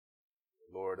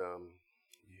Lord,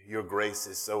 your grace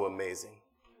is so amazing.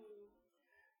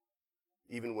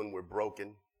 Even when we're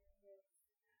broken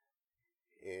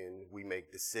and we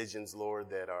make decisions, Lord,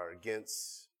 that are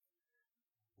against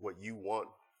what you want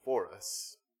for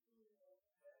us,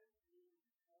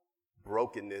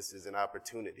 brokenness is an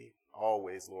opportunity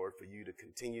always, Lord, for you to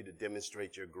continue to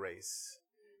demonstrate your grace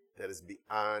that is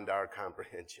beyond our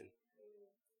comprehension.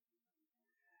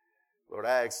 Lord,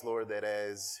 I ask, Lord, that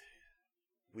as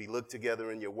we look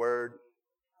together in your word,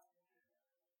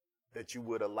 that you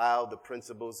would allow the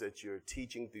principles that you're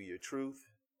teaching through your truth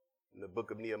in the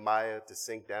book of Nehemiah to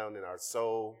sink down in our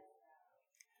soul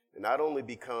and not only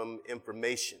become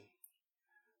information,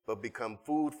 but become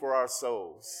food for our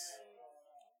souls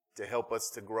to help us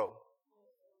to grow.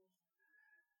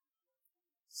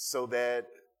 So that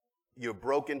your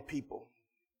broken people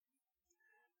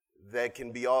that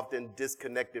can be often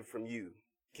disconnected from you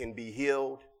can be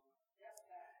healed.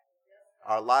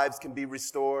 Our lives can be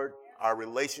restored. Our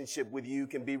relationship with you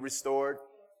can be restored.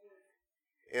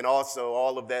 And also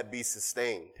all of that be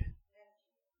sustained.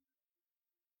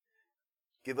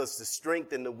 Give us the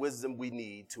strength and the wisdom we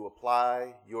need to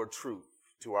apply your truth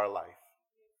to our life.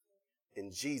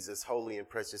 In Jesus' holy and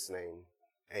precious name,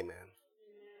 amen.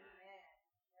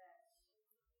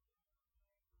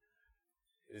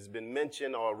 It has been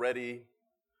mentioned already,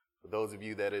 for those of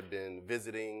you that have been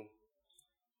visiting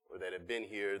or that have been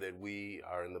here, that we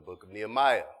are in the book of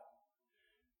Nehemiah.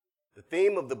 The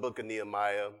theme of the book of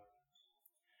Nehemiah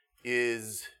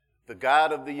is the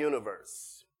God of the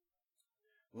universe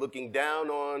looking down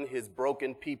on his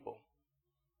broken people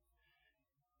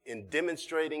and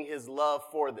demonstrating his love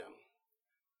for them.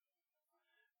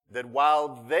 That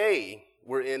while they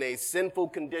were in a sinful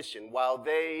condition, while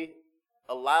they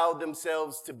allowed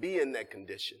themselves to be in that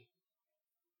condition,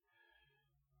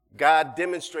 God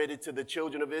demonstrated to the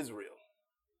children of Israel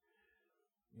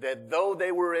that though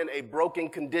they were in a broken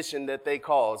condition that they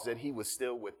caused, that he was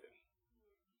still with them.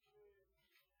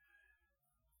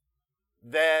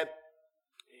 That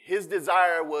his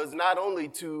desire was not only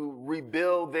to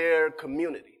rebuild their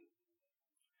community,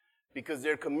 because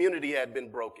their community had been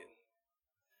broken.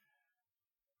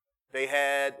 They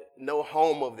had no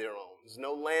home of their own,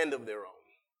 no land of their own.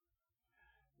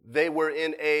 They were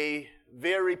in a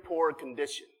very poor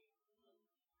condition.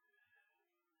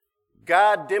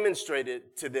 God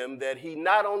demonstrated to them that he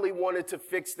not only wanted to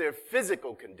fix their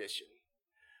physical condition,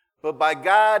 but by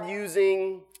God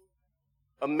using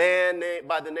a man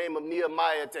by the name of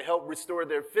Nehemiah to help restore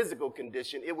their physical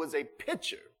condition, it was a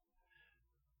picture.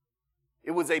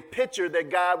 It was a picture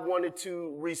that God wanted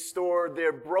to restore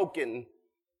their broken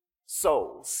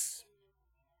souls.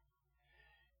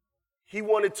 He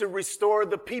wanted to restore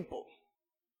the people.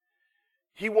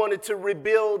 He wanted to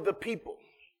rebuild the people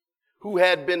who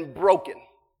had been broken.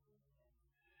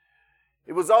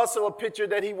 It was also a picture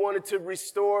that he wanted to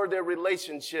restore their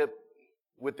relationship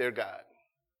with their God.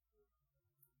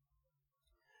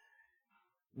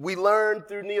 We learned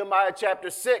through Nehemiah chapter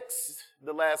 6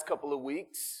 the last couple of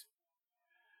weeks.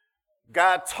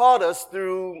 God taught us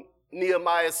through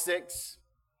Nehemiah 6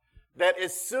 that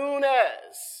as soon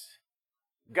as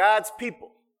God's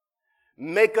people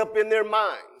make up in their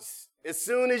minds, as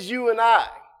soon as you and I,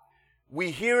 we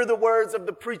hear the words of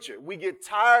the preacher, we get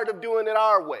tired of doing it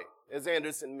our way, as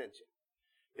Anderson mentioned.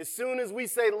 As soon as we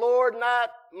say, Lord, not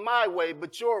my way,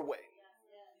 but your way.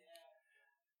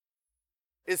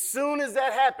 As soon as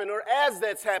that happens, or as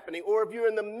that's happening, or if you're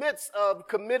in the midst of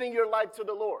committing your life to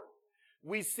the Lord,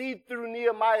 we see through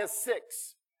Nehemiah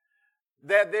 6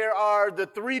 that there are the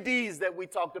 3 Ds that we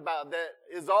talked about that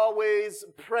is always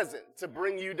present to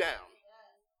bring you down.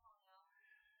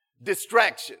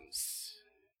 Distractions,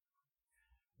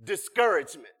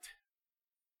 discouragement,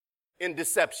 and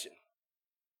deception.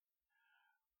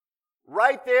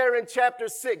 Right there in chapter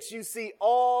 6, you see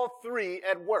all 3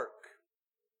 at work.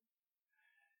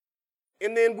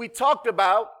 And then we talked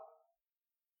about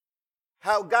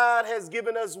how God has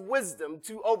given us wisdom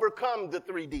to overcome the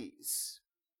 3 Ds.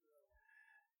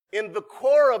 In the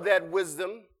core of that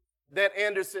wisdom that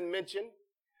Anderson mentioned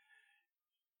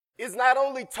is not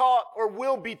only taught or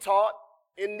will be taught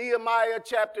in Nehemiah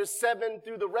chapter 7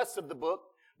 through the rest of the book,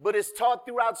 but it's taught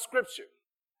throughout Scripture.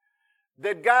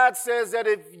 That God says that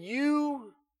if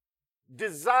you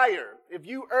desire, if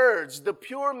you urge the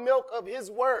pure milk of his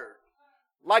word,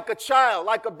 like a child,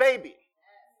 like a baby,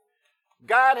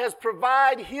 God has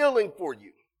provided healing for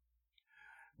you.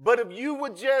 But if you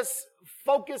would just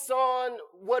focus on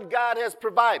what God has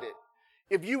provided,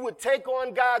 if you would take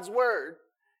on God's word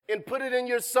and put it in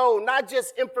your soul, not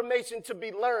just information to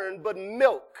be learned, but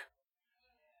milk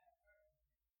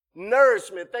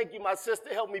nourishment. Thank you, my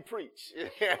sister. Help me preach.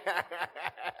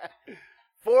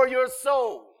 For your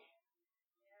soul.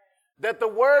 That the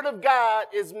word of God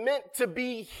is meant to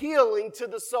be healing to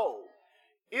the soul.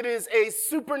 It is a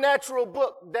supernatural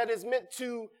book that is meant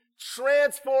to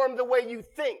transform the way you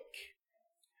think,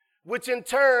 which in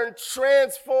turn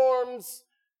transforms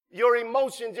your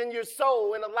emotions in your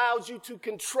soul and allows you to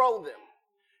control them.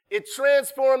 It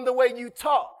transforms the way you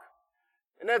talk,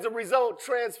 and as a result,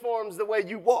 transforms the way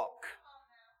you walk.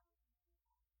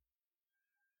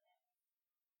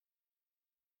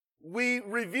 We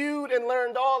reviewed and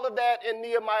learned all of that in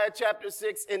Nehemiah chapter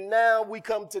 6, and now we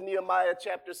come to Nehemiah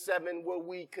chapter 7, where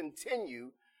we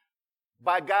continue,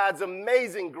 by God's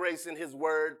amazing grace in his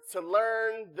word, to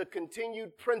learn the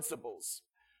continued principles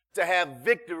to have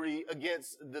victory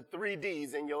against the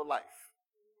 3Ds in your life.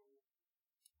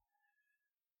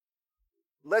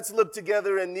 Let's look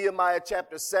together in Nehemiah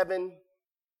chapter 7,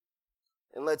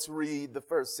 and let's read the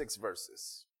first 6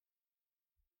 verses.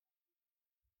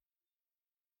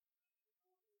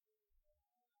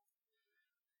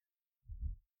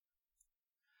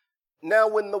 Now,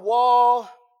 when the wall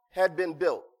had been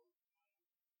built,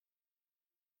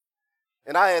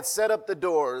 and I had set up the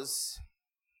doors,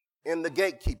 and the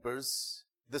gatekeepers,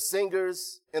 the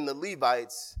singers, and the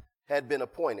Levites had been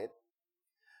appointed,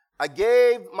 I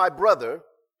gave my brother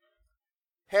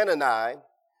Hanani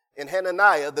and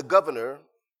Hananiah, the governor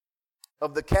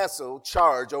of the castle,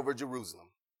 charge over Jerusalem,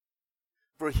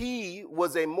 for he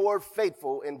was a more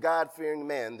faithful and God-fearing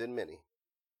man than many.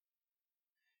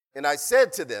 And I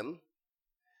said to them,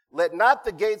 let not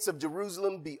the gates of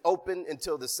Jerusalem be opened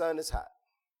until the sun is hot.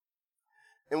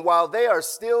 And while they are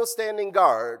still standing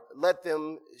guard, let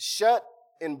them shut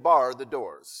and bar the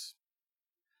doors.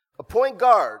 Appoint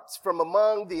guards from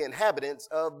among the inhabitants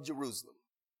of Jerusalem,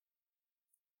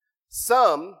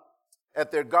 some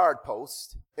at their guard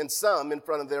posts and some in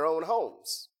front of their own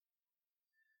homes.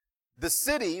 The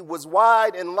city was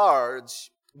wide and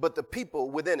large, but the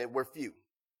people within it were few,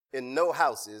 and no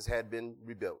houses had been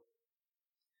rebuilt.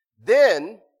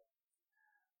 Then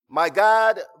my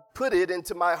God put it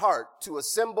into my heart to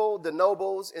assemble the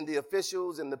nobles and the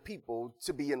officials and the people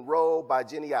to be enrolled by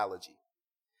genealogy.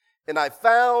 And I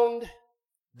found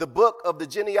the book of the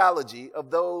genealogy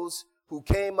of those who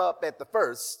came up at the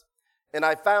first, and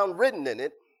I found written in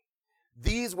it,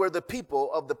 these were the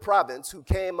people of the province who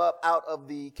came up out of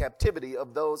the captivity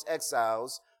of those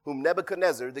exiles whom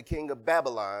Nebuchadnezzar, the king of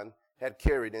Babylon, had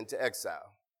carried into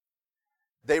exile.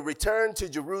 They returned to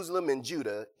Jerusalem and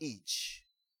Judah, each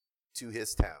to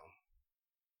his town.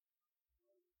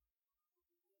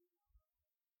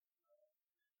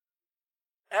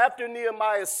 After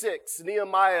Nehemiah 6,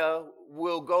 Nehemiah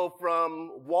will go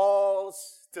from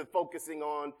walls to focusing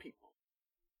on people.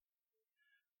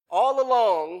 All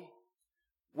along,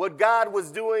 what God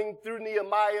was doing through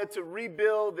Nehemiah to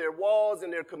rebuild their walls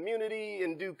and their community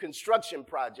and do construction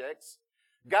projects,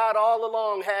 God all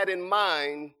along had in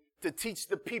mind to teach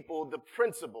the people the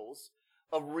principles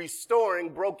of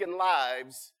restoring broken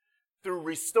lives through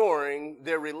restoring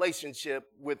their relationship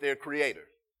with their Creator.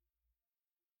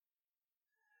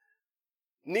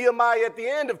 Nehemiah, at the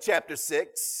end of chapter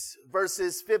 6,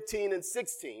 verses 15 and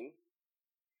 16,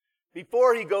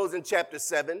 before he goes in chapter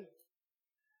 7,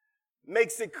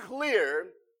 makes it clear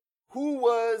who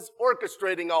was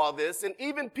orchestrating all this, and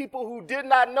even people who did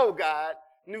not know God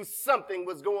knew something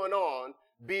was going on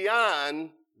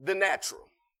beyond the natural.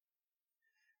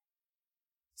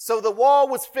 So the wall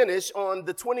was finished on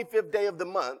the 25th day of the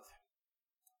month.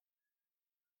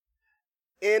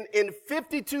 And in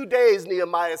 52 days,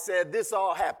 Nehemiah said, this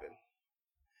all happened.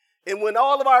 And when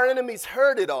all of our enemies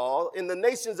heard it all, and the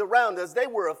nations around us, they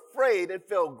were afraid and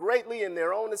fell greatly in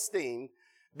their own esteem,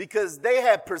 because they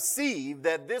had perceived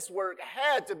that this work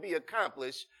had to be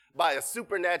accomplished by a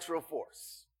supernatural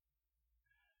force.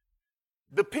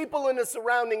 The people in the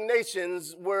surrounding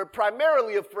nations were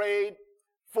primarily afraid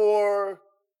for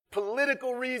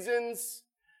political reasons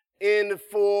and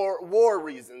for war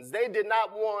reasons. They did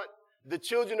not want the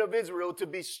children of Israel to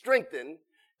be strengthened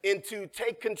and to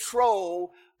take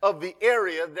control of the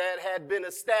area that had been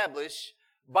established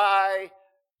by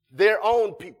their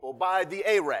own people, by the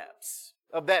Arabs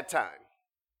of that time.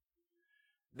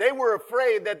 They were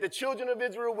afraid that the children of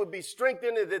Israel would be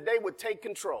strengthened and that they would take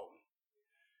control.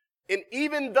 And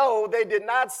even though they did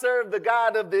not serve the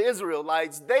God of the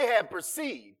Israelites, they had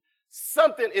perceived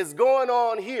something is going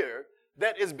on here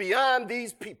that is beyond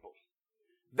these people.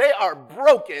 They are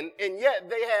broken, and yet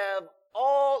they have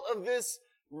all of this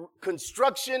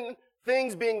construction,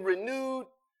 things being renewed.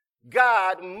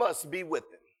 God must be with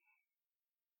them.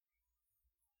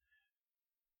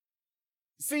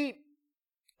 See,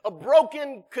 A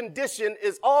broken condition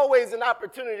is always an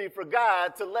opportunity for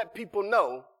God to let people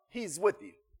know he's with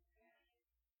you.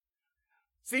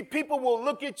 See, people will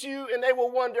look at you and they will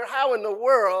wonder, how in the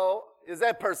world is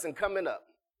that person coming up?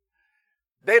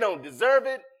 They don't deserve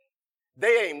it.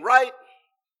 They ain't right.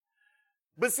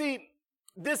 But see,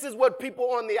 this is what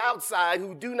people on the outside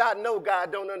who do not know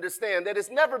God don't understand, that it's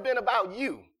never been about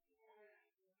you.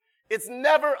 It's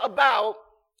never about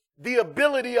the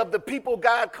ability of the people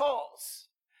God calls.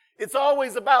 It's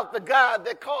always about the God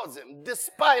that calls him,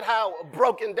 despite how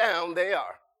broken down they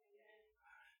are.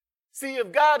 See,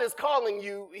 if God is calling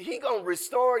you, he gonna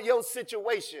restore your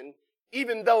situation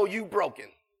even though you broken.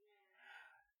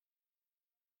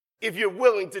 If you're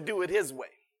willing to do it his way.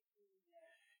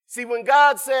 See, when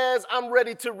God says, I'm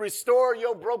ready to restore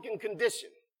your broken condition,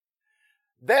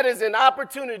 that is an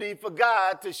opportunity for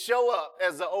God to show up,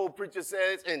 as the old preacher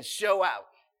says, and show out.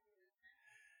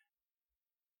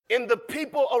 And the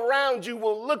people around you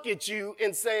will look at you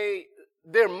and say,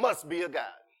 there must be a God.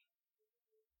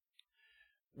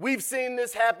 We've seen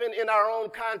this happen in our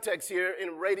own context here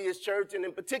in Radius Church, and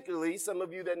in particularly some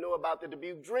of you that know about the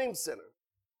Dubuque Dream Center.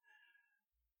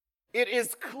 It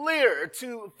is clear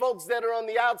to folks that are on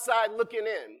the outside looking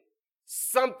in,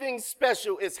 something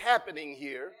special is happening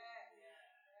here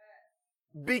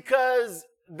because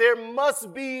there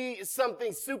must be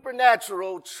something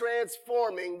supernatural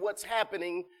transforming what's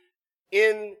happening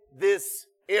in this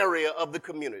area of the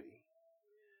community.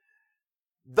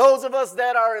 Those of us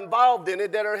that are involved in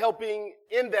it, that are helping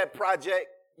in that project,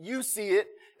 you see it,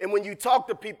 and when you talk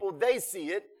to people, they see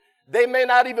it. They may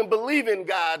not even believe in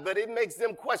God, but it makes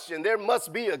them question, there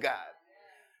must be a God.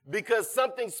 Because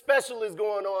something special is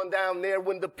going on down there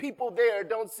when the people there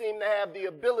don't seem to have the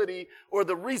ability or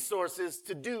the resources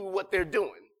to do what they're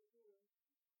doing.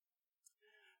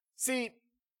 See,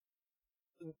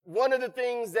 one of the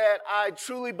things that I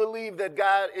truly believe that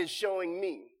God is showing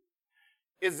me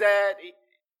is that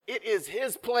it is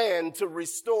his plan to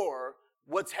restore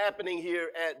what's happening here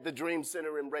at the Dream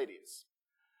Center in Radius.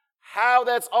 How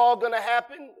that's all going to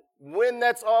happen, when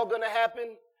that's all going to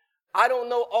happen, I don't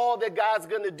know all that God's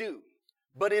going to do.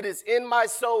 But it is in my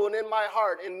soul and in my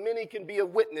heart, and many can be a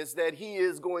witness that he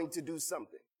is going to do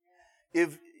something.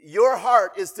 If your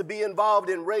heart is to be involved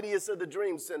in Radius of the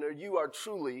Dream Center, you are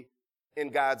truly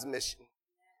in God's mission.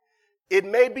 It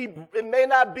may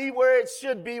not be where it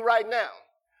should be right now,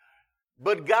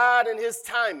 but God in his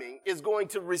timing is going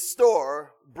to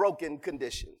restore broken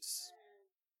conditions.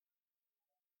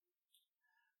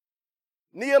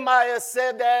 Nehemiah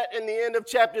said that in the end of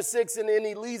chapter 6, and then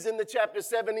he leads into chapter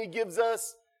 7. He gives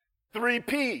us 3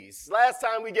 P's. Last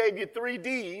time we gave you 3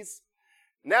 D's.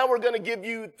 Now we're going to give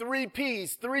you 3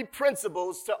 P's, 3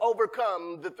 principles to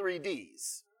overcome the 3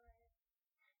 D's.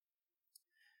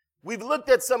 We've looked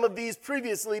at some of these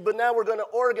previously, but now we're going to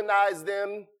organize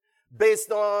them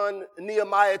based on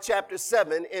Nehemiah chapter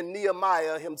 7 and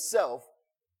Nehemiah himself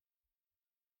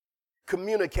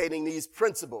communicating these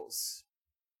principles.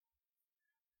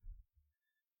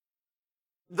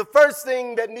 The first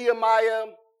thing that Nehemiah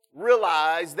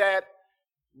realized, that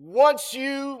once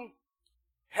you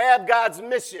have God's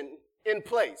mission in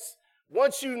place,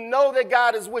 once you know that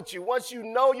God is with you, once you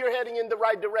know you're heading in the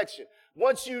right direction,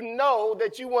 once you know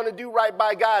that you want to do right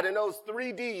by God, and those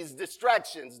 3 D's,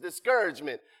 distractions,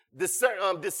 discouragement,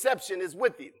 deception is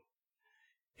with you.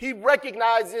 He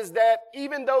recognizes that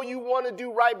even though you want to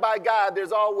do right by God,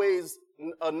 there's always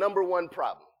a number one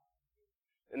problem.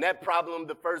 And that problem,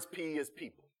 the first P, is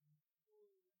people.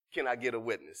 Can I get a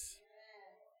witness?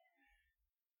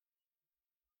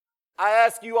 I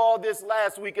asked you all this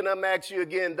last week, and I'm asking you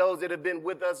again, those that have been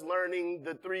with us learning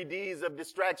the 3 D's of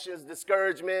distractions,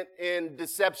 discouragement, and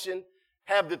deception.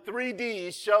 Have the 3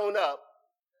 D's shown up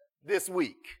this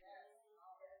week?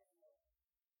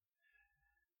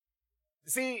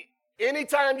 See,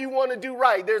 anytime you want to do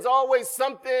right, there's always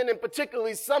something, and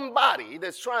particularly somebody,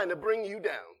 that's trying to bring you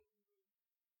down.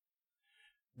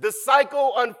 The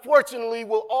cycle, unfortunately,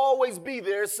 will always be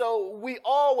there, so we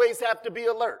always have to be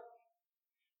alert.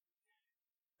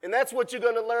 And that's what you're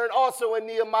going to learn also in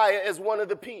Nehemiah as one of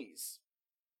the P's.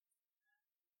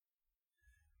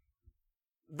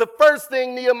 The first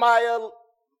thing Nehemiah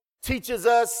teaches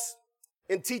us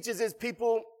and teaches his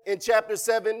people in chapter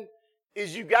 7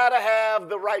 is you got to have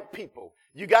the right people.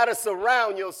 You got to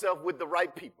surround yourself with the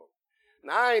right people.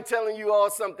 Now, I ain't telling you all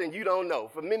something you don't know.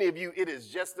 For many of you, it is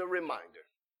just a reminder.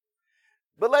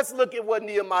 But let's look at what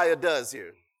Nehemiah does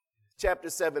here. Chapter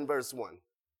 7, verse 1.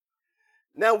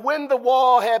 Now, when the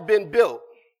wall had been built,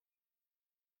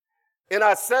 and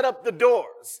I set up the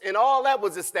doors, and all that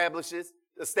was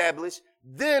established,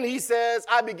 then he says,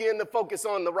 I began to focus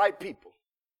on the right people.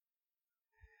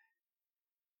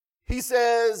 he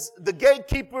says, the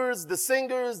gatekeepers, the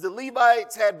singers, the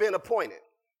Levites had been appointed.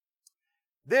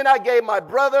 Then I gave my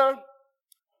brother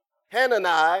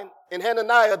Hananiah,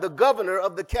 the governor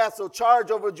of the castle, charge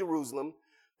over Jerusalem,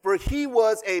 for he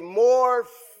was a more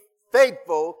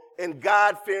faithful and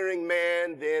God-fearing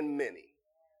man than many.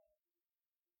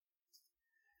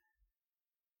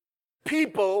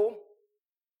 People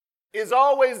is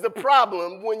always the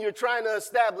problem when you're trying to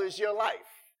establish your life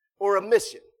or a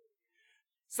mission.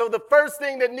 So the first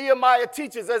thing that Nehemiah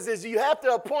teaches us is you have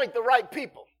to appoint the right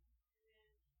people.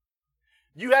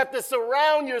 You have to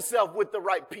surround yourself with the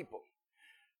right people.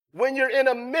 When you're in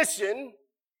a mission,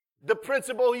 the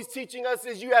principle he's teaching us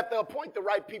is you have to appoint the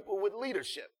right people with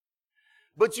leadership.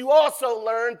 But you also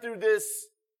learn through this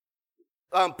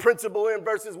principle in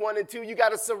verses 1 and 2, you got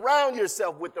to surround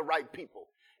yourself with the right people.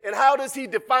 And how does he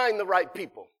define the right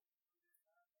people?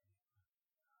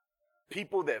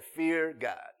 People that fear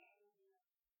God.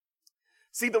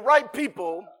 See, the right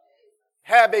people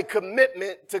have a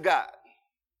commitment to God.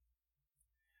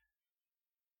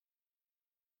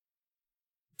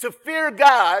 To fear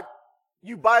God,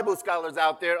 you Bible scholars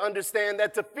out there understand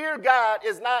that to fear God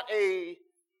is not a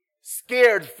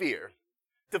scared fear.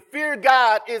 To fear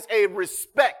God is a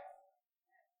respect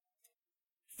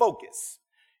focus.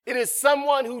 It is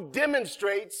someone who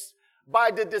demonstrates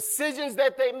by the decisions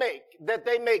that they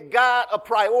make God a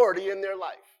priority in their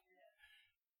life.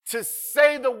 To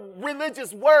say the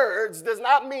religious words does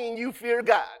not mean you fear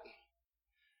God.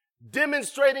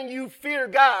 Demonstrating you fear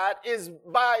God is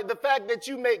by the fact that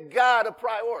you make God a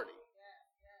priority.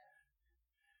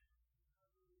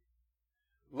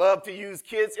 Love to use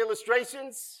kids'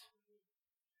 illustrations.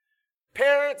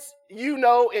 Parents, you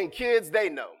know, and kids, they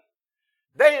know.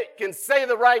 They can say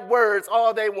the right words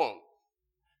all they want.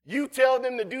 You tell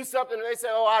them to do something and they say,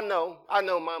 oh, I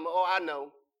know, mama, oh, I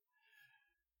know.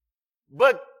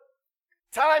 But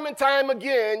time and time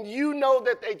again, you know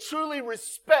that they truly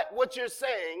respect what you're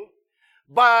saying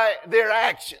by their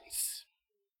actions.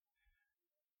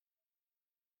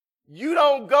 You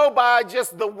don't go by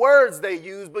just the words they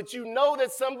use, but you know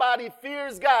that somebody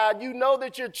fears God. You know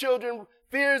that your children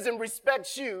fears and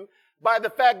respects you by the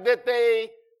fact that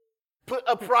they put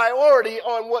a priority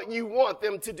on what you want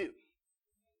them to do.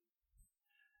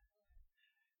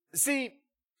 See,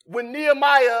 when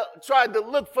Nehemiah tried to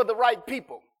look for the right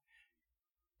people,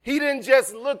 he didn't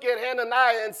just look at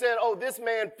Hananiah and said, oh, this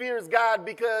man fears God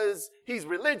because he's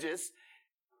religious.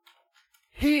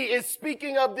 He is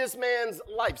speaking of this man's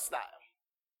lifestyle.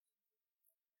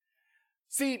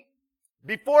 See,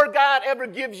 before God ever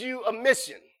gives you a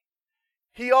mission,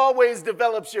 he always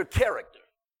develops your character.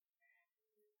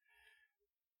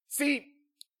 See,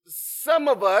 some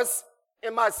of us,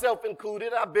 and myself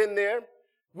included, I've been there,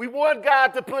 we want God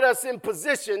to put us in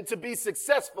position to be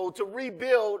successful, to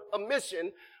rebuild a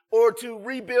mission or to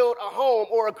rebuild a home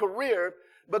or a career,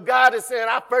 but God is saying,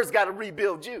 I first got to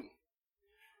rebuild you.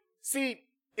 See,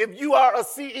 if you are a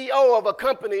CEO of a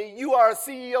company, you are a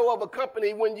CEO of a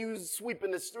company when you sweep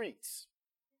in the streets.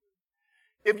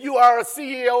 If you are a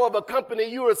CEO of a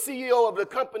company, you are a CEO of the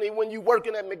company when you're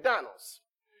working at McDonald's.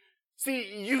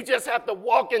 See, you just have to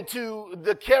walk into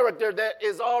the character that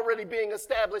is already being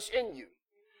established in you.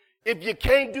 If you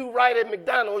can't do right at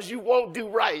McDonald's, you won't do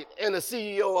right in a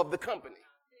CEO of the company.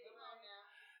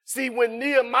 See, when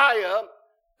Nehemiah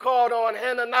called on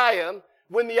Hananiah,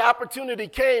 when the opportunity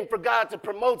came for God to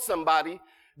promote somebody,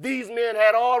 these men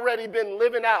had already been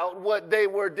living out what they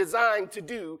were designed to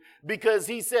do because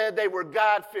he said they were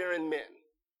God-fearing men.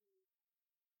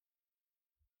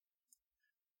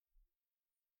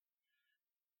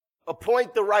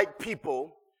 Appoint the right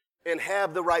people and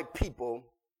have the right people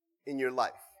in your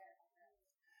life.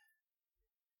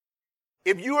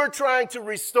 If you are trying to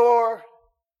restore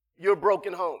your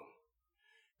broken home,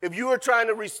 if you are trying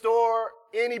to restore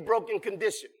any broken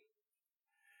condition,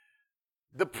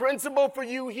 the principle for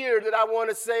you here that I want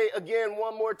to say again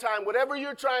one more time, whatever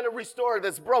you're trying to restore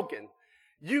that's broken,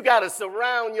 you got to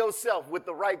surround yourself with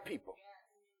the right people.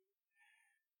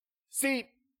 See,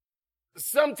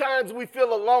 sometimes we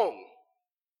feel alone.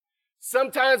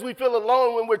 Sometimes we feel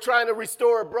alone when we're trying to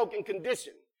restore a broken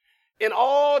condition. And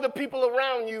all the people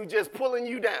around you just pulling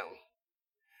you down.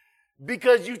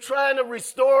 Because you're trying to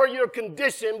restore your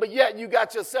condition, but yet you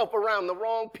got yourself around the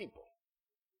wrong people.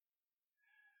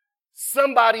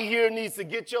 Somebody here needs to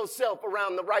get yourself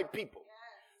around the right people.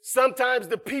 Sometimes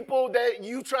the people that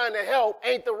you trying to help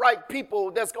ain't the right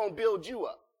people that's going to build you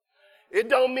up. It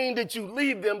don't mean that you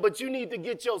leave them, but you need to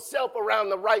get yourself around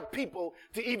the right people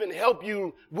to even help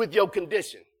you with your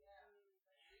condition.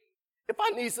 If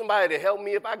I need somebody to help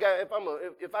me, if I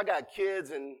got kids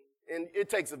and it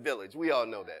takes a village, we all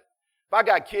know that. If I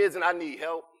got kids and I need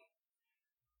help,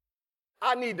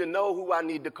 I need to know who I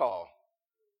need to call.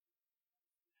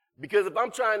 Because if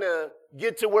I'm trying to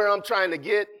get to where I'm trying to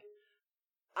get,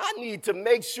 I need to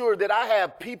make sure that I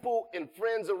have people and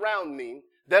friends around me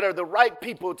that are the right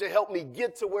people to help me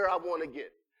get to where I want to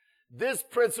get. This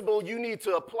principle you need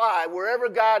to apply wherever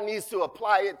God needs to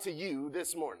apply it to you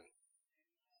this morning.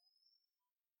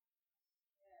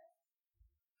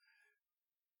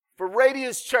 For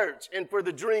Radius Church and for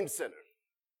the Dream Center,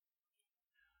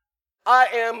 I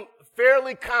am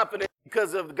fairly confident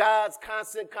because of God's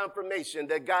constant confirmation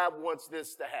that God wants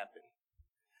this to happen.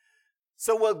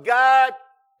 So what God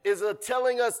is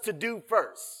telling us to do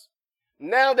first,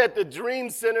 now that the Dream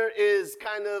Center is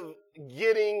kind of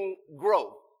getting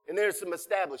growth and there's some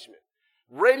establishment,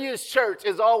 Radius Church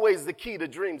is always the key to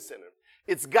Dream Center.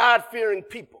 It's God-fearing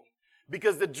people,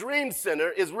 because the Dream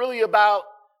Center is really about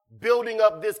building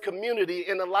up this community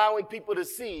and allowing people to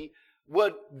see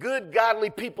what good, godly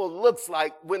people looks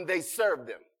like when they serve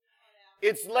them.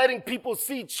 It's letting people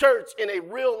see church in a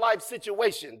real life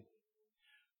situation.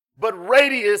 But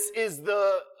Radius is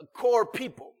the core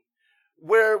people,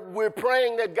 where we're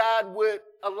praying that God would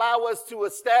allow us to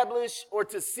establish or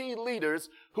to see leaders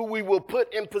who we will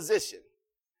put in position.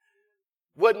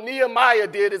 What Nehemiah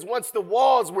did is, once the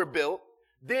walls were built,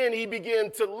 then he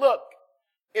began to look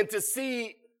and to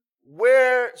see,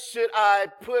 where should I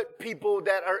put people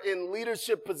that are in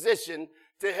leadership position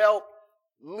to help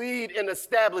lead and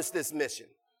establish this mission?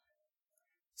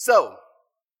 So,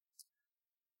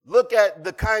 look at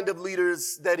the kind of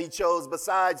leaders that he chose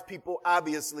besides people,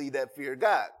 obviously, that fear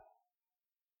God.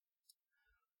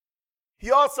 He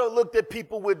also looked at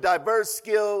people with diverse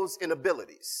skills and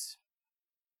abilities.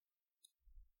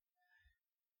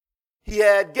 He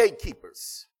had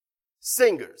gatekeepers,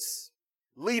 singers,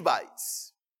 Levites,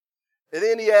 and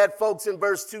then he had folks in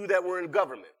verse 2 that were in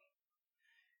government.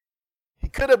 He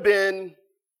could have been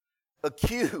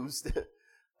accused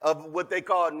of what they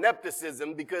call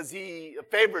nepotism,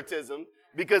 favoritism,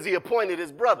 because he appointed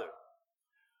his brother.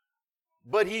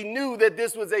 But he knew that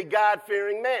this was a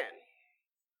God-fearing man.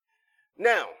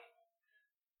 Now,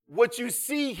 what you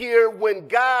see here when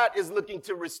God is looking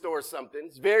to restore something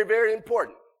is very, very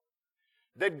important.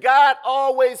 That God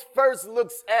always first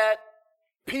looks at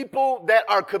people that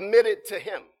are committed to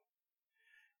him.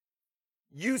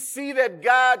 You see that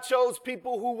God chose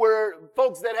people who were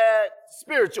folks that had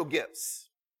spiritual gifts.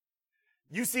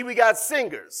 You see we got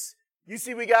singers. You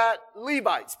see we got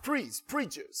Levites, priests,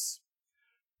 preachers.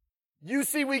 You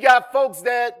see we got folks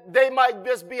that they might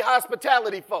just be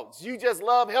hospitality folks. You just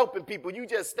love helping people. You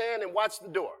just stand and watch the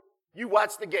door. You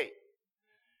watch the gate.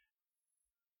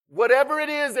 Whatever it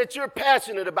is that you're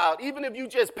passionate about, even if you're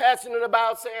just passionate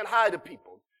about saying hi to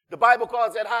people, the Bible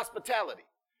calls that hospitality.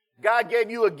 God gave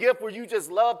you a gift where you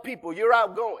just love people. You're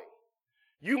outgoing.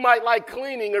 You might like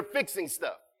cleaning or fixing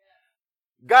stuff.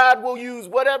 God will use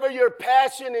whatever your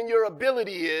passion and your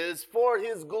ability is for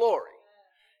his glory.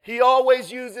 He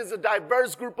always uses a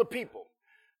diverse group of people.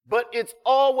 But it's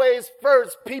always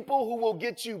first people who will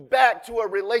get you back to a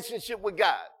relationship with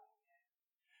God.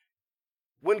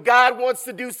 When God wants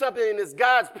to do something and it's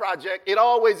God's project, it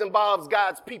always involves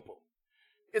God's people.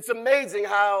 It's amazing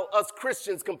how us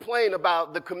Christians complain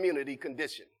about the community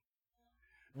condition.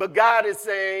 But God is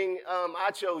saying,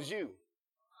 I chose you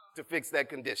to fix that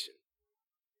condition,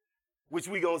 which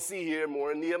we're going to see here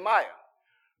more in Nehemiah.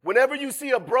 Whenever you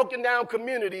see a broken down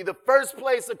community, the first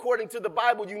place, according to the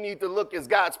Bible, you need to look is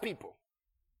God's people.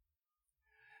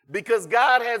 Because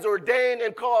God has ordained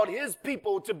and called his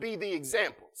people to be the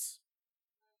examples.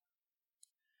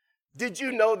 Did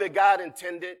you know that God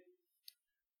intended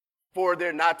for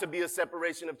there not to be a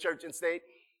separation of church and state?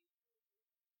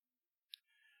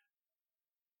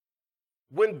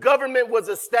 When government was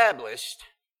established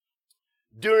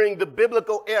during the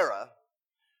biblical era,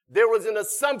 there was an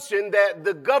assumption that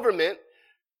the government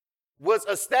was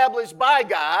established by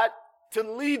God to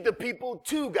lead the people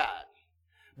to God.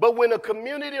 But when a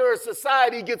community or a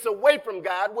society gets away from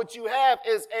God, what you have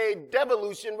is a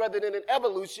devolution rather than an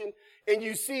evolution, and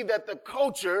you see that the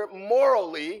culture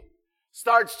morally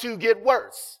starts to get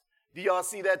worse. Do y'all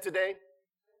see that today?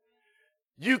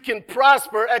 You can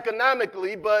prosper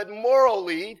economically, but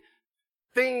morally,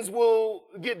 things will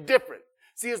get different.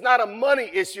 See, it's not a money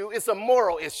issue, it's a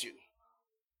moral issue.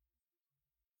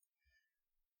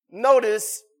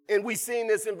 Notice, and we've seen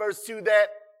this in verse 2, that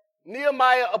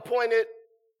Nehemiah appointed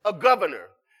a governor.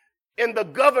 And the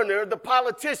governor, the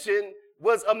politician,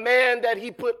 was a man that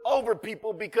he put over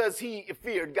people because he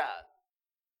feared God.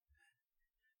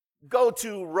 Go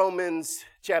to Romans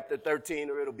chapter 13,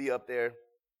 or it'll be up there.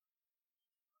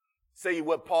 Say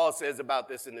what Paul says about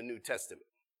this in the New Testament.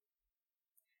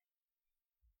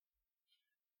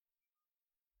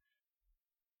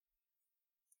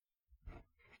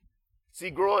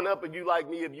 See, growing up, if you like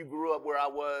me, if you grew up where I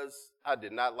was, I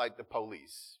did not like the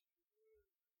police.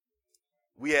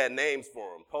 We had names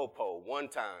for them. Popo, one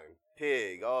time,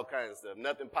 pig, all kinds of stuff.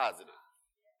 Nothing positive.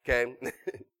 Okay?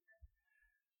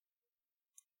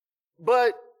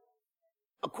 But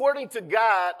according to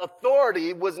God,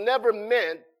 authority was never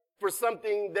meant for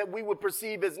something that we would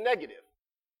perceive as negative.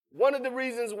 One of the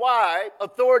reasons why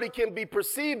authority can be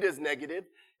perceived as negative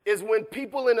is when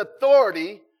people in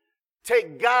authority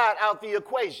take God out the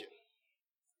equation.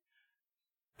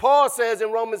 Paul says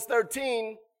in Romans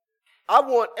 13, I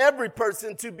want every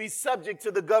person to be subject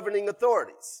to the governing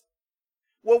authorities.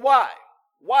 Well, why?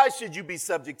 Why should you be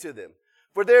subject to them?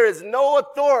 For there is no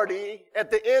authority at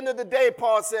the end of the day,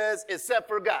 Paul says, except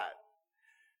for God.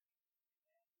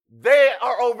 They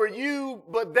are over you,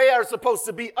 but they are supposed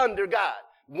to be under God.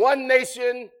 One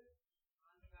nation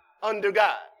under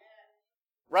God.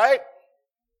 Right?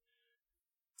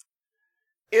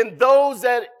 And those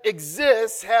that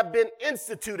exist have been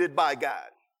instituted by God.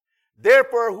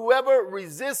 Therefore, whoever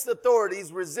resists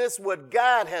authorities resists what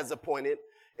God has appointed,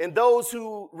 and those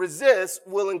who resist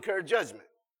will incur judgment.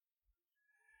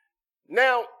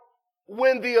 Now,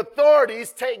 when the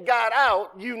authorities take God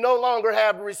out, you no longer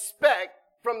have respect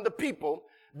from the people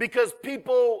because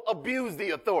people abuse the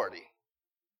authority.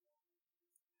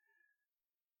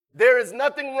 There is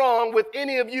nothing wrong with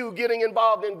any of you getting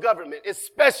involved in government,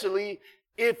 especially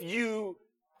if you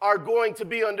are going to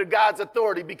be under God's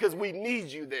authority, because we need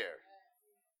you there.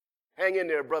 Hang in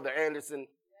there, Brother Anderson.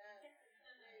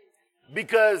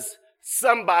 Because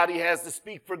somebody has to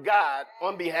speak for God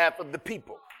on behalf of the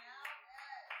people.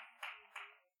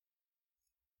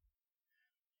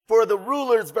 For the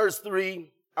rulers, verse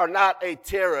 3, are not a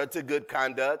terror to good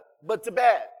conduct, but to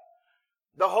bad.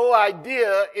 The whole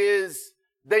idea is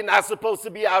they're not supposed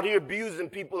to be out here abusing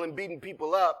people and beating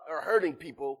people up or hurting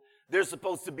people. They're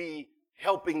supposed to be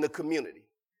helping the community.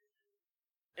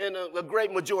 And a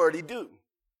great majority do.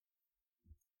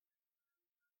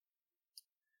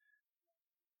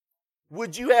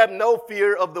 Would you have no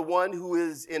fear of the one who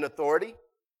is in authority?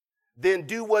 Then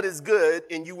do what is good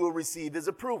and you will receive his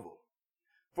approval.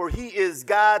 For he is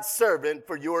God's servant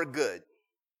for your good.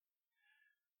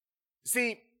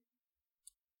 See,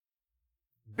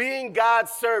 being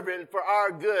God's servant for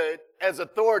our good as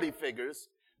authority figures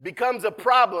becomes a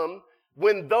problem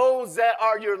when those that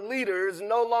are your leaders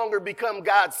no longer become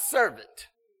God's servant.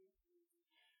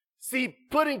 See,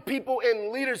 putting people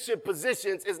in leadership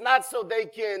positions is not so they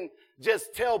can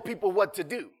just tell people what to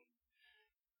do.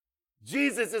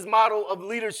 Jesus' model of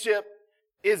leadership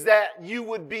is that you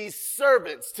would be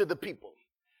servants to the people.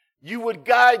 You would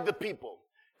guide the people.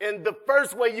 And the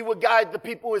first way you would guide the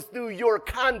people is through your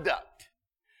conduct.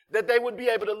 That they would be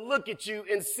able to look at you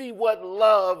and see what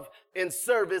love and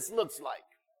service looks like.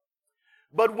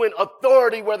 But when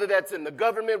authority, whether that's in the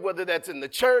government, whether that's in the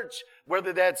church,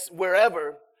 whether that's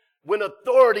wherever, when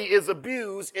authority is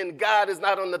abused and God is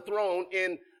not on the throne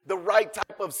and the right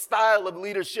type of style of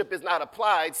leadership is not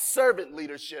applied, servant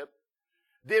leadership,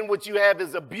 then what you have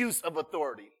is abuse of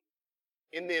authority.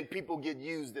 And then people get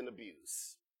used and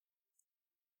abused.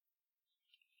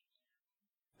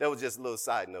 That was just a little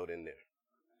side note in there.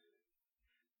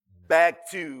 Back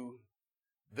to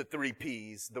the 3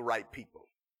 P's, the right people.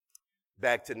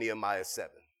 Back to Nehemiah 7.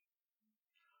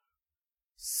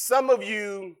 Some of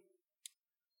you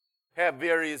have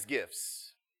various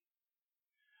gifts.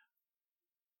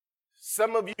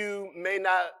 Some of you may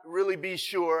not really be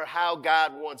sure how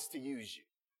God wants to use you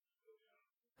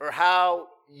or how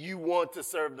you want to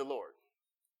serve the Lord.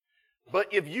 But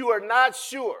if you are not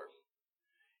sure,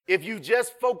 if you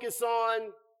just focus on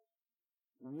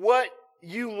what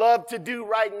you love to do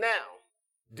right now,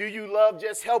 do you love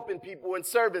just helping people and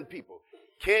serving people?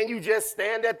 Can you just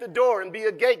stand at the door and be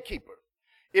a gatekeeper?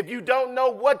 If you don't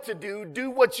know what to do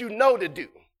what you know to do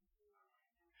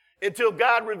until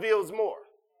God reveals more.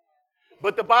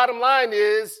 But the bottom line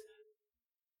is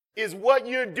what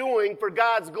you're doing for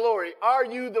God's glory. Are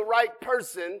you the right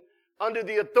person under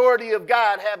the authority of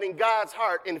God, having God's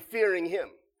heart and fearing him?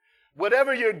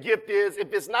 Whatever your gift is,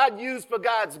 if it's not used for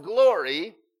God's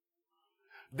glory,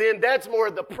 then that's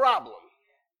more the problem.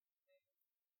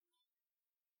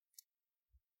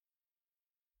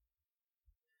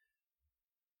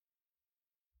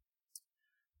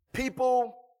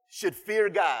 People should fear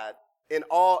God in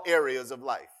all areas of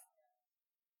life.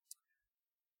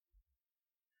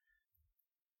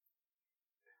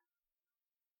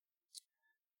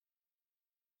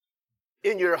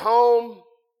 In your home,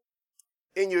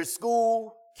 in your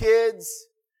school, kids,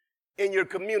 in your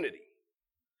community.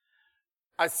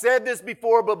 I said this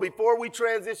before, but before we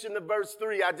transition to verse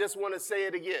 3, I just want to say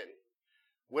it again.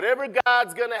 Whatever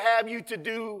God's going to have you to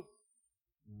do,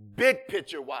 big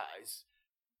picture-wise,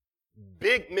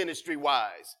 big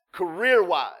ministry-wise,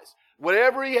 career-wise,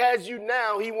 whatever he has you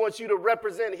now, he wants you to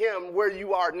represent him where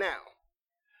you are now.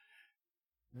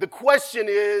 The question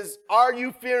is, are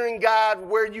you fearing God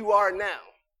where you are now?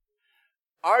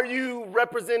 Are you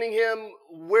representing him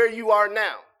where you are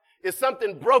now? Is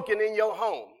something broken in your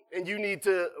home and you need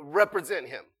to represent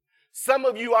him? Some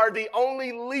of you are the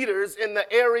only leaders in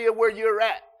the area where you're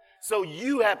at, so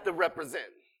you have to represent.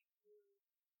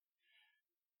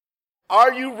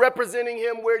 Are you representing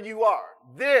him where you are?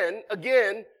 Then,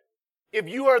 again, if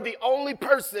you are the only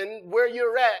person where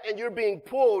you're at and you're being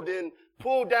pulled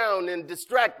down and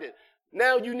distracted,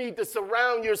 now you need to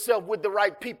surround yourself with the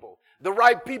right people. The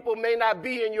right people may not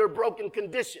be in your broken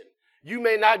condition. You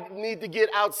may not need to get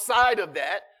outside of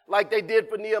that like they did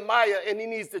for Nehemiah, and he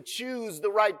needs to choose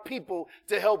the right people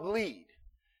to help lead.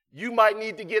 You might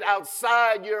need to get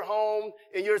outside your home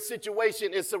and your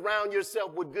situation and surround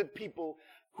yourself with good people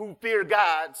who fear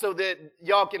God so that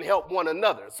y'all can help one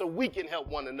another, so we can help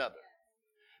one another.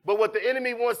 But what the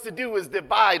enemy wants to do is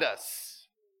divide us.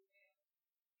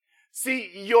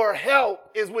 See, your help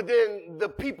is within the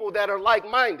people that are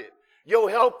like-minded. Your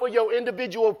help for your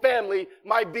individual family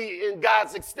might be in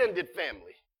God's extended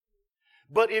family.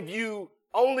 But if you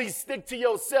only stick to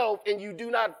yourself and you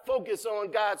do not focus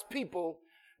on God's people,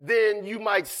 then you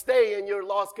might stay in your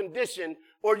lost condition,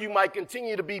 or you might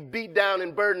continue to be beat down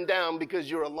and burdened down because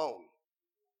you're alone.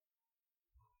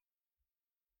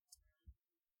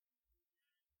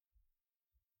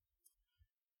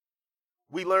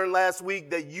 We learned last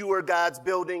week that you are God's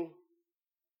building.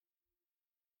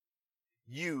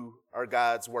 You are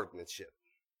God's workmanship.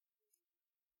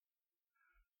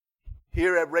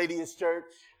 Here at Radius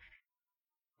Church,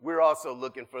 we're also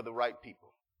looking for the right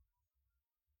people.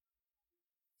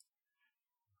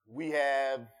 We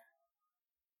have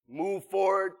moved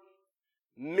forward.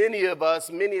 Many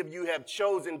of you have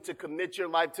chosen to commit your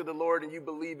life to the Lord, and you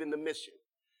believe in the mission.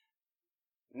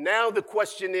 Now the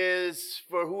question is,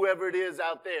 for whoever it is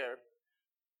out there,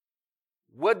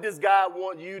 what does God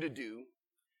want you to do?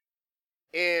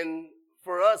 And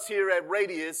for us here at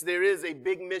Radius, there is a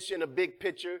big mission, a big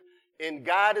picture, and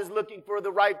God is looking for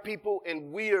the right people,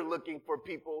 and we are looking for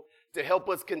people to help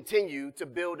us continue to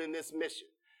build in this mission.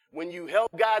 When you help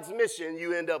God's mission,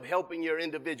 you end up helping your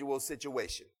individual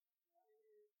situation.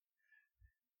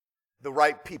 The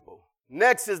right people.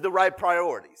 Next is the right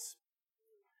priorities.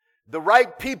 The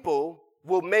right people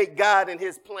will make God and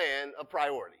his plan a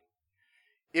priority.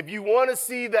 If you want to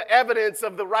see the evidence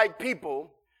of the right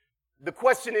people, the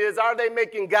question is, are they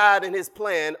making God and his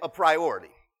plan a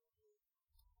priority?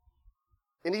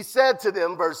 And he said to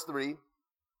them, verse 3,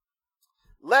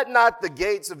 let not the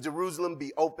gates of Jerusalem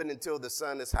be open until the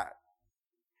sun is hot.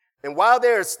 And while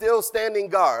they are still standing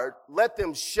guard, let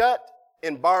them shut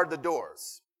and bar the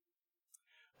doors.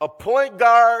 Appoint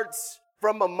guards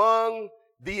from among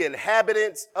the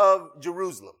inhabitants of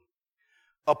Jerusalem.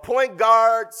 Appoint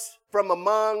guards from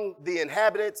among the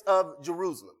inhabitants of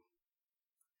Jerusalem.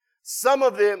 Some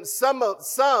at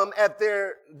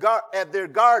their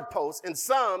guard posts, and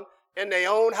some in their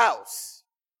own house.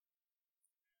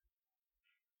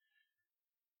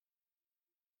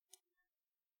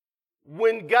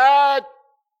 When God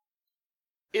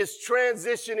is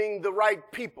transitioning the right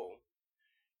people,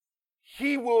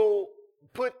 he will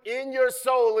put in your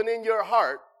soul and in your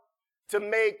heart to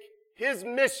make his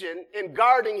mission and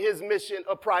guarding his mission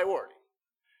a priority.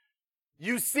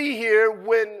 You see here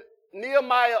when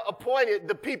Nehemiah appointed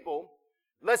the people,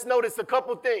 let's notice a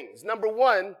couple things. Number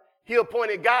one, he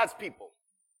appointed God's people.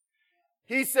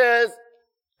 He says,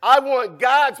 I want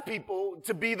God's people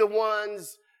to be the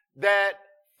ones that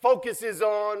focuses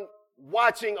on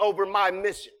watching over my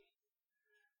mission.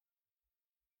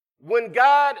 When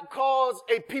God calls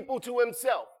a people to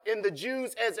himself, and the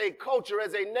Jews as a culture,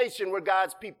 as a nation, were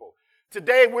God's people.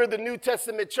 Today, we're the New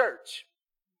Testament church.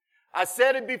 I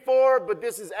said it before, but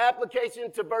this is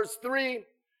application to verse 3.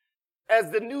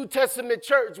 As the New Testament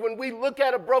church, when we look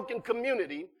at a broken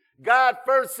community, God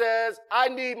first says, I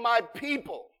need my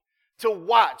people to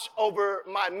watch over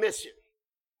my mission.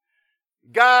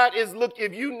 God is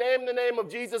if you name the name of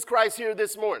Jesus Christ here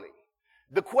this morning,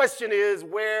 the question is,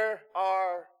 where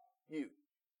are you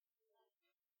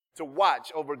to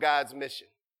watch over God's mission?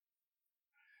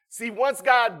 See, once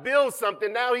God builds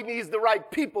something, now he needs the right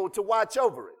people to watch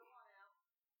over it.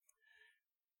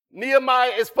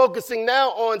 Nehemiah is focusing now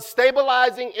on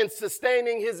stabilizing and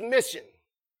sustaining his mission.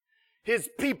 his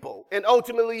people, and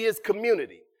ultimately his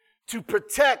community to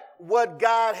protect what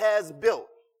God has built.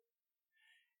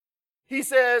 He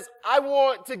says, I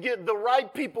want to get the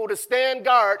right people to stand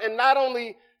guard, and not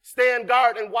only stand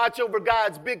guard and watch over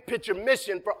God's big picture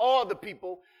mission for all the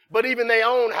people, but even their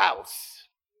own house.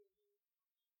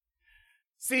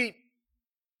 See,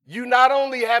 you not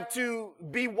only have to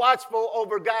be watchful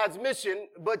over God's mission,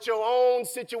 but your own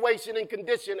situation and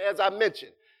condition, as I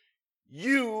mentioned.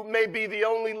 You may be the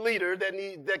only leader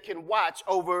that can watch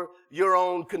over your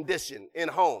own condition in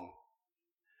home.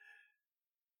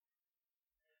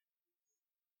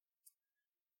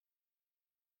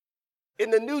 In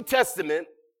the New Testament,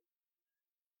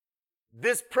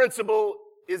 this principle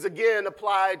is again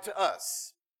applied to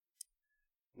us.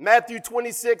 Matthew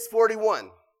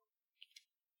 26:41.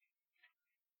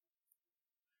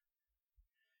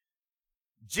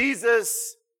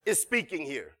 Jesus is speaking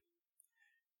here.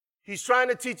 He's trying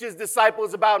to teach his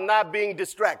disciples about not being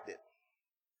distracted.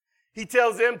 He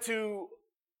tells them to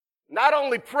not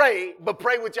only pray, but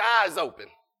pray with your eyes open.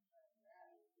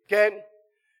 Okay?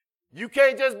 You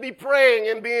can't just be praying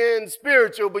and being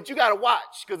spiritual, but you got to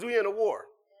watch because we're in a war.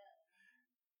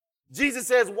 Jesus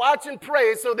says, watch and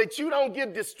pray so that you don't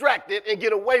get distracted and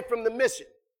get away from the mission.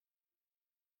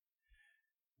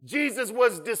 Jesus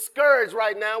was discouraged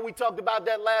right now. We talked about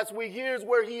that last week. Here's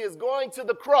where he is going to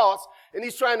the cross, and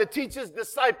he's trying to teach his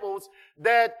disciples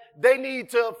that they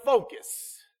need to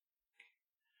focus.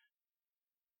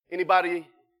 Anybody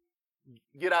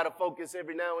get out of focus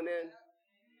every now and then?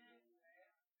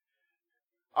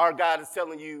 Our God is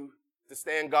telling you to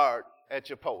stand guard at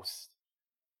your post,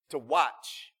 to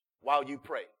watch while you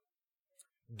pray.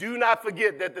 Do not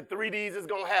forget that the 3 Ds is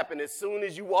going to happen as soon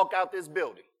as you walk out this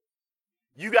building.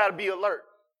 You got to be alert.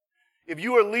 If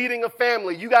you are leading a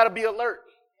family, you got to be alert.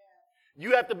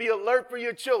 You have to be alert for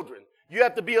your children. You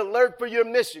have to be alert for your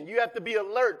mission. You have to be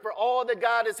alert for all that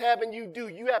God is having you do.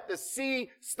 You have to see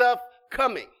stuff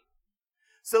coming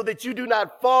so that you do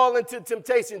not fall into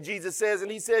temptation, Jesus says. And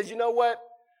he says, you know what?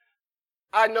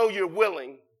 I know you're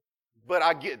willing, but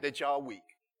I get that y'all weak.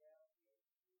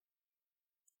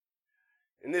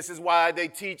 And this is why they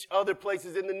teach other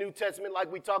places in the New Testament,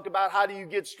 like we talked about, how do you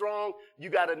get strong? You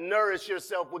got to nourish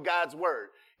yourself with God's word.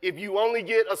 If you only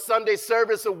get a Sunday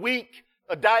service a week,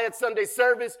 a diet Sunday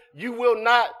service, you will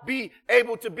not be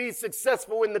able to be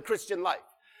successful in the Christian life.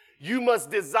 You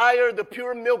must desire the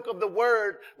pure milk of the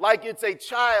word like it's a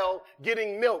child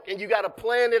getting milk, and you got to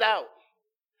plan it out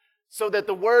so that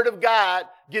the word of God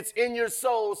gets in your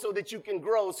soul so that you can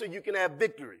grow, so you can have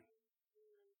victory.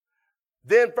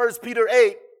 Then 1 Peter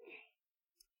 8,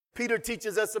 Peter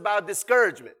teaches us about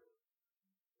discouragement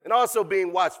and also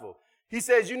being watchful. He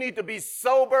says you need to be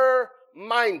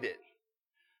sober-minded.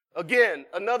 Again,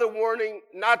 another warning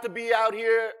not to be out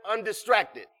here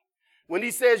undistracted. When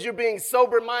he says you're being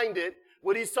sober-minded,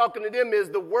 what he's talking to them is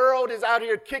the world is out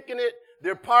here kicking it.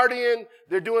 They're partying.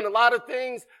 They're doing a lot of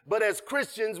things. But as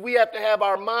Christians, we have to have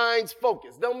our minds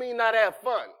focused. Don't mean not have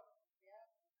fun.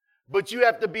 But you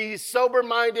have to be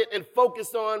sober-minded and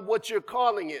focused on what your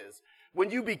calling is. When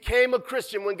you became a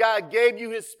Christian, when God gave you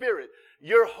his spirit,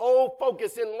 your whole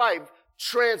focus in life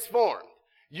transformed.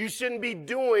 You shouldn't be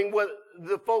doing what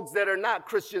the folks that are not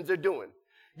Christians are doing.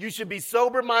 You should be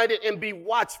sober-minded and be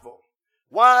watchful.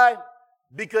 Why?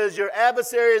 Because your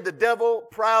adversary, the devil,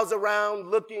 prowls around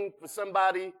looking for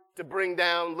somebody to bring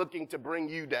down, looking to bring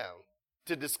you down,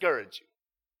 to discourage you.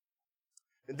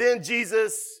 And then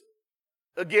Jesus,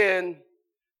 again,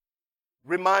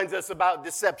 reminds us about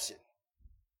deception.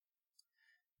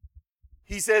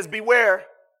 He says, beware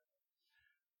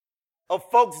of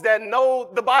folks that know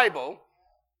the Bible,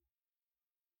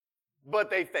 but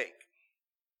they fake.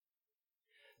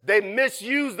 They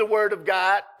misuse the word of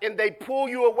God and they pull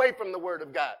you away from the word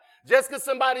of God. Just because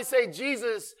somebody say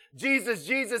Jesus, Jesus,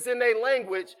 Jesus in their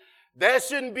language, that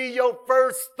shouldn't be your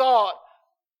first thought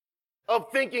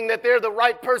of thinking that they're the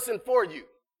right person for you.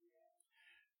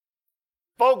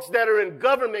 Folks that are in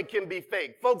government can be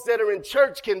fake. Folks that are in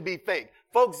church can be fake.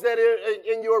 Folks that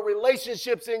are in your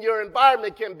relationships, in your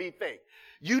environment can be fake.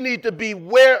 You need to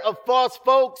beware of false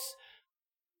folks.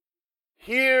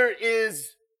 Here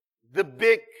is the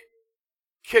big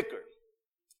kicker.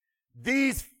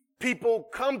 These people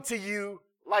come to you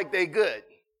like they good.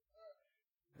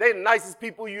 They're the nicest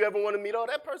people you ever want to meet. Oh,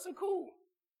 that person cool.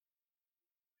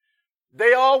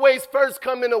 They always first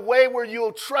come in a way where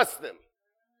you'll trust them.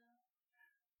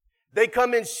 They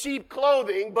come in sheep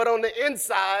clothing, but on the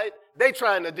inside, they're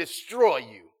trying to destroy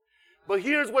you. But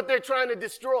here's what they're trying to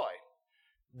destroy.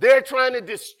 They're trying to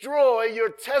destroy your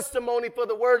testimony for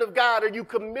the word of God. Are you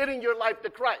committing your life to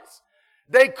Christ?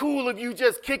 They cool if you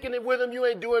just kicking it with them. You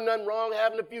ain't doing nothing wrong,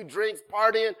 having a few drinks,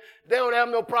 partying. They don't have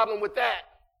no problem with that.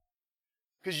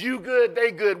 Because you good,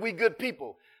 they good, we good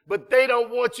people. But they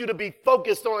don't want you to be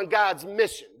focused on God's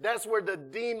mission. That's where the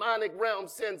demonic realm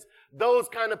sends those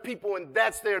kind of people, and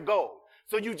that's their goal.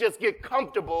 So you just get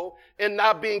comfortable in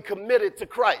not being committed to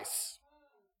Christ.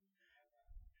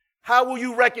 How will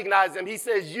you recognize them? He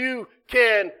says you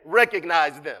can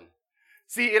recognize them.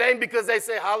 See, it ain't because they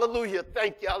say, hallelujah,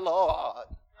 thank you, Lord.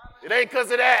 It ain't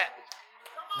because of that.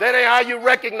 That ain't how you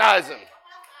recognize them.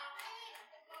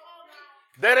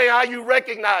 That ain't how you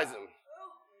recognize them.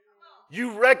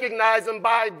 You recognize them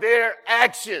by their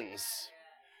actions.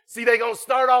 See, they're going to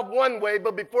start off one way,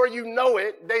 but before you know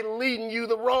it, they leading you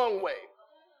the wrong way.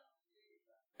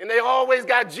 And they always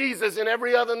got Jesus in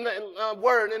every other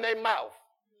word in their mouth.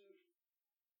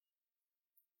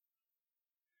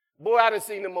 Boy, I done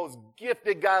seen the most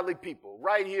gifted, godly people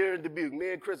right here in Dubuque.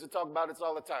 Me and Chris talk about this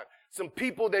all the time. Some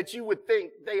people that you would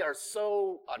think they are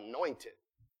so anointed.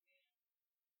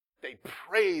 They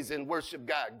praise and worship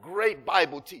God. Great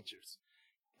Bible teachers.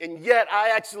 And yet I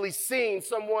actually seen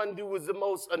someone who was the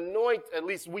most anointed, at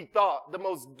least we thought, the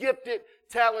most gifted,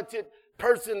 talented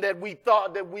person that we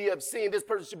thought that we have seen. This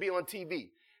person should be on TV.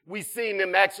 We seen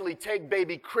them actually take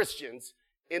baby Christians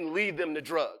and lead them to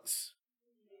drugs.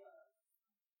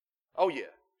 Oh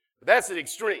yeah, that's an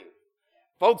extreme.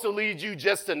 Folks will lead you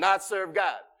just to not serve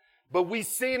God. But we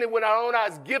seen it with our own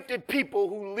eyes, gifted people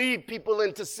who lead people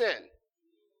into sin.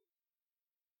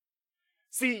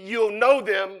 See, you'll know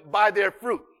them by their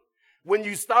fruit. When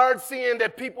you start seeing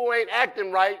that people ain't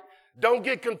acting right, don't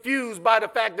get confused by the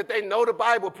fact that they know the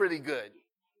Bible pretty good.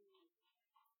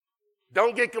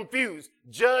 Don't get confused.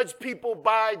 Judge people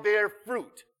by their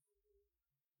fruit.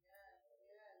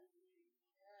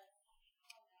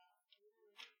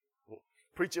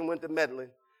 Preaching went to meddling.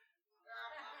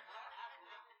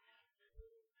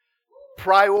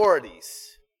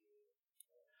 Priorities.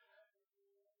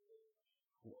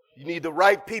 You need the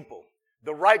right people.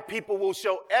 The right people will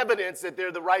show evidence that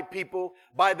they're the right people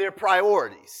by their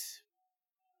priorities.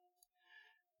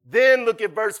 Then look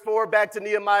at verse 4, back to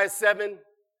Nehemiah 7.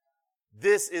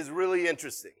 This is really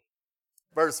interesting.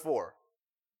 Verse 4.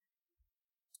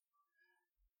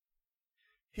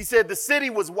 He said the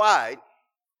city was wide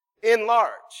and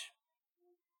large.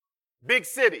 Big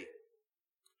city.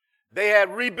 They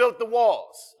had rebuilt the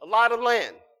walls, a lot of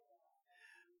land.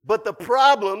 But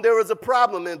there was a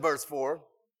problem in verse 4.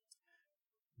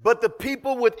 But the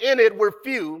people within it were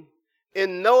few,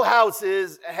 and no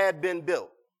houses had been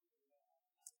built.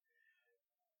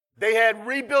 They had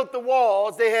rebuilt the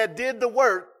walls, they had did the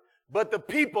work, but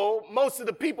most of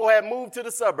the people had moved to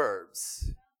the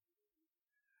suburbs.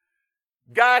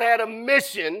 God had a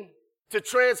mission to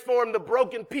transform the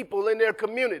broken people in their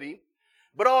community,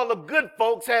 but all the good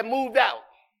folks had moved out.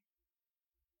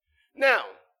 Now,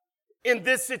 in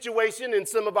this situation, in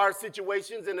some of our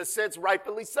situations, in a sense,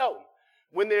 rightfully so.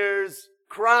 When there's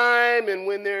crime and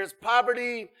when there's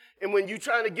poverty and when you're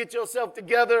trying to get yourself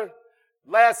together,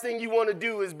 last thing you want to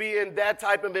do is be in that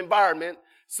type of environment.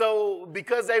 So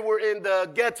because they were in the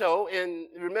ghetto, and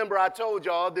remember I told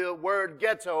y'all the word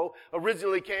ghetto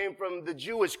originally came from the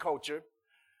Jewish culture.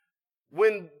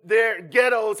 When their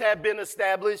ghettos had been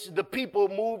established, the people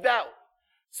moved out.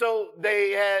 So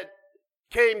they had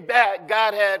came back.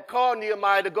 God had called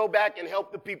Nehemiah to go back and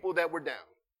help the people that were down.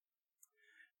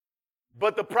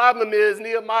 But the problem is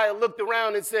Nehemiah looked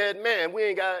around and said, man, we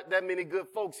ain't got that many good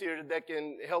folks here that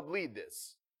can help lead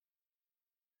this.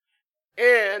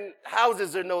 And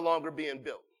houses are no longer being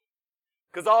built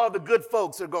because all the good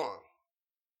folks are gone.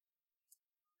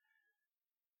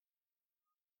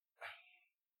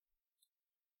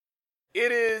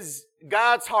 It is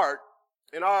God's heart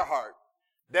and our heart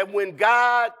that when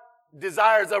God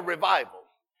desires a revival,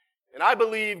 and I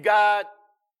believe God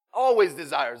always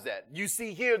desires that. You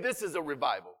see here, this is a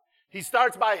revival. He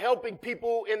starts by helping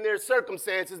people in their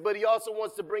circumstances, but he also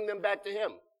wants to bring them back to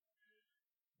him.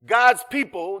 God's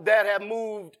people that have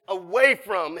moved away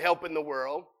from helping the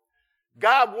world,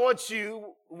 God wants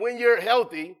you, when you're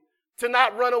healthy, to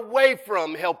not run away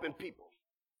from helping people.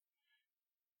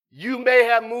 You may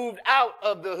have moved out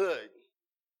of the hood,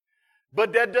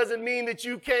 but that doesn't mean that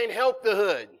you can't help the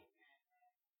hood.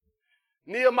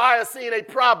 Nehemiah seen a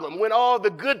problem. When all the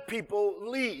good people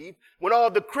leave, when all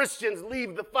the Christians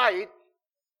leave the fight,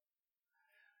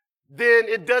 then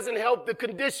it doesn't help the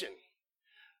condition.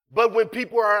 But when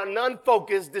people are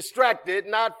unfocused, distracted,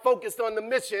 not focused on the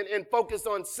mission and focused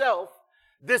on self,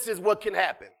 this is what can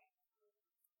happen.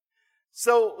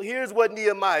 So here's what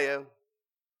Nehemiah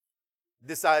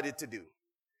decided to do.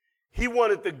 He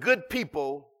wanted the good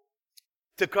people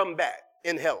to come back.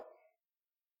 in help.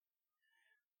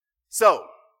 So,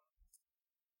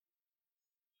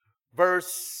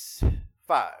 verse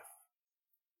 5.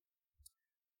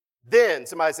 Then,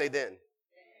 somebody say then.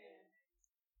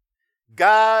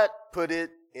 God put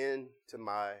it into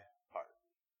my heart.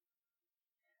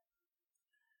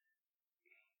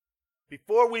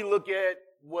 Before we look at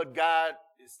what God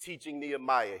is teaching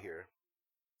Nehemiah here,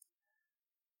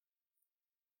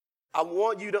 I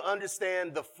want you to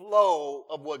understand the flow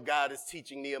of what God is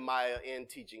teaching Nehemiah and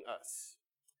teaching us.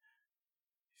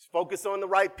 He's focused on the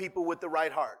right people with the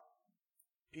right heart,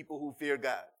 people who fear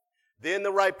God. Then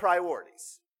the right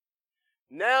priorities.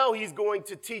 Now he's going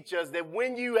to teach us that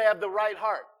when you have the right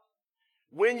heart,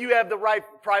 when you have the right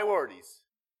priorities,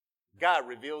 God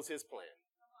reveals his plan.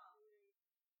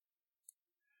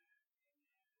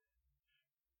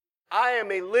 I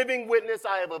am a living witness.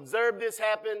 I have observed this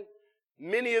happen.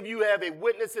 Many of you have a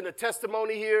witness and a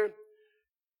testimony here.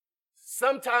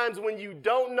 Sometimes when you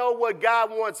don't know what God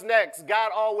wants next,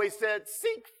 God always said,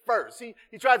 seek first.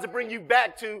 He tries to bring you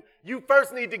back to, you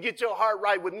first need to get your heart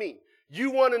right with me.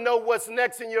 You want to know what's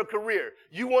next in your career.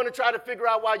 You want to try to figure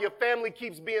out why your family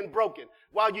keeps being broken,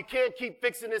 why you can't keep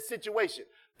fixing this situation.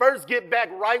 First, get back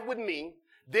right with me,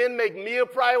 then make me a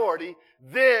priority,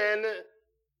 then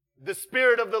the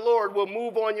Spirit of the Lord will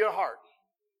move on your heart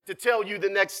to tell you the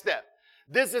next step.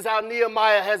 This is how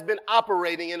Nehemiah has been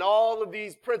operating in all of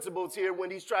these principles here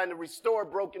when he's trying to restore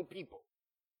broken people.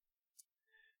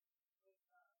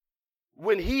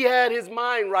 When he had his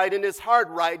mind right and his heart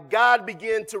right, God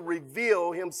began to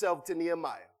reveal himself to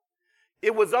Nehemiah.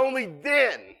 It was only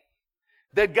then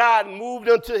that God moved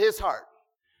unto his heart.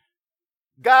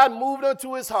 God moved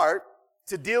unto his heart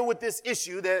to deal with this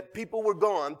issue that people were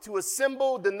gone, to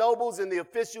assemble the nobles and the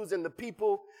officials and the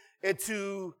people, and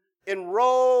to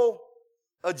enroll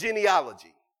a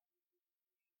genealogy.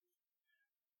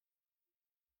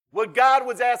 What God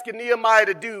was asking Nehemiah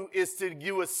to do is to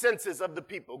do a census of the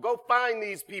people. Go find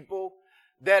these people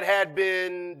that had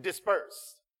been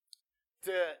dispersed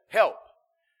to help.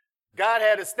 God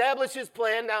had established his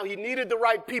plan. Now he needed the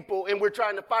right people, and we're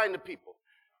trying to find the people.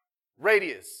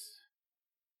 Radius.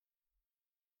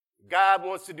 God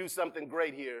wants to do something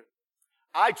great here.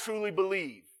 I truly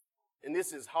believe, and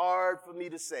this is hard for me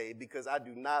to say because I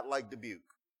do not like Dubuque,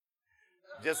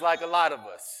 just like a lot of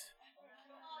us.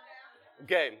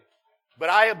 Okay,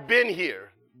 but I have been here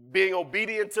being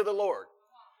obedient to the Lord.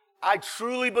 I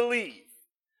truly believe,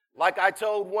 like I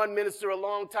told one minister a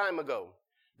long time ago,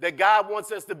 that God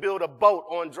wants us to build a boat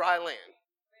on dry land.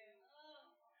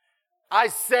 I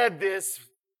said this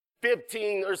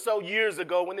 15 or so years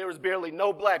ago when there was barely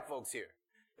no black folks here.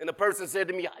 And the person said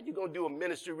to me, how you going to do a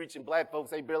ministry reaching black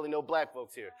folks? Ain't barely no black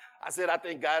folks here. I said, I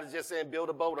think God is just saying build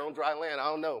a boat on dry land. I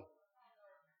don't know.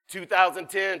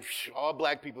 2010, all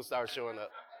black people started showing up.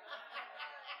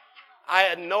 I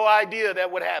had no idea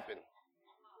that would happen.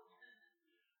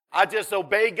 I just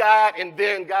obey God, and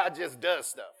then God just does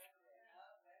stuff.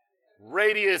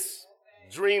 Radius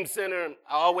Dream Center,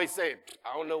 I always say,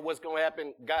 I don't know what's going to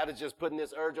happen. God is just putting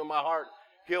this urge on my heart.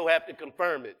 He'll have to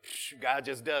confirm it. God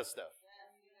just does stuff.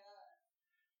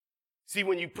 See,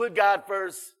 when you put God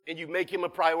first and you make him a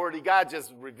priority, God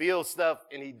just reveals stuff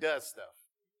and he does stuff.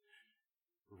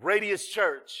 Radius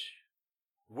Church,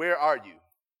 where are you?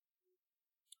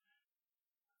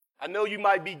 I know you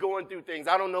might be going through things.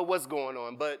 I don't know what's going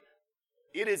on, but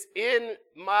it is in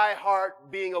my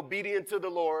heart being obedient to the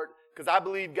Lord, because I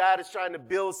believe God is trying to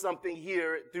build something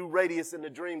here through Radius and the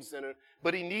Dream Center,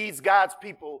 but he needs God's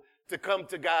people to come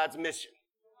to God's mission.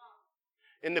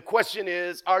 And the question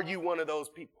is, are you one of those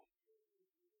people?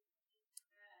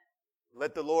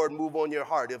 Let the Lord move on your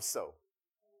heart, if so.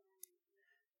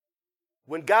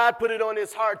 When God put it on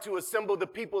his heart to assemble the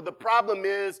people, the problem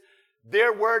is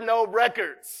there were no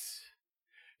records.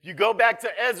 You go back to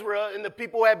Ezra, and the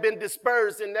people had been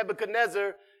dispersed in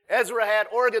Nebuchadnezzar. Ezra had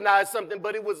organized something,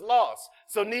 but it was lost.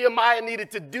 So Nehemiah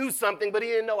needed to do something, but he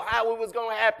didn't know how it was going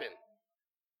to happen.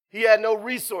 He had no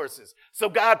resources. So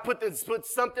God put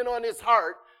something on his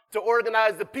heart to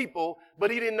organize the people,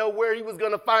 but he didn't know where he was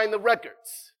going to find the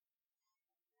records.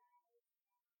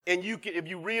 And if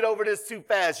you read over this too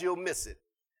fast, you'll miss it.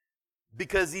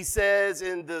 Because he says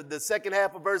in the second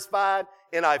half of verse 5,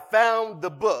 and I found the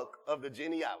book of the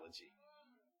genealogy.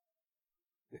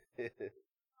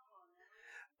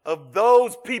 Of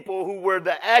those people who were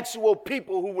the actual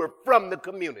people who were from the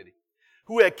community,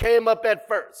 who had came up at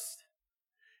first.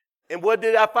 And what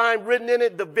did I find written in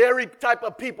it? The very type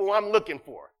of people I'm looking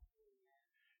for.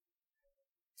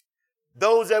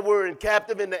 Those that were in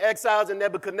captive in the exiles in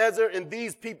Nebuchadnezzar, and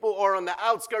these people are on the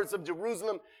outskirts of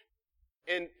Jerusalem.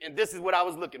 And this is what I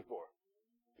was looking for.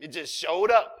 It just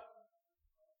showed up.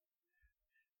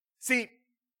 See,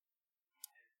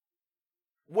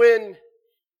 when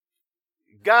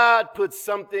God puts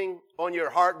something on your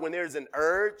heart, when there's an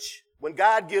urge, when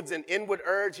God gives an inward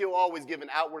urge, he'll always give an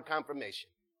outward confirmation.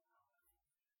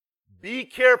 Be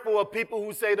careful of people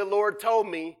who say the Lord told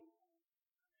me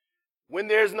when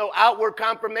there's no outward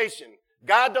confirmation.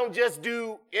 God don't just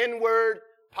do inward,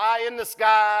 pie in the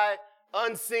sky,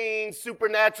 unseen,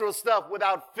 supernatural stuff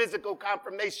without physical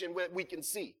confirmation that we can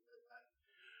see.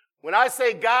 When I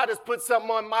say God has put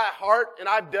something on my heart and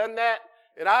I've done that,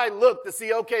 and I look to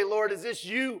see, okay, Lord, is this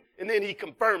you? And then he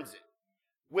confirms it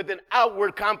with an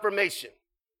outward confirmation.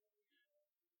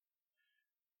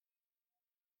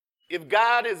 If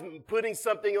God is putting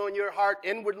something on your heart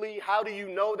inwardly, how do you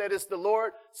know that it's the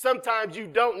Lord? Sometimes you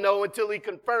don't know until he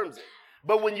confirms it.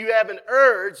 But when you have an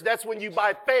urge, that's when you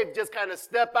by faith just kind of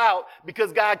step out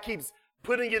because God keeps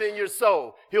putting it in your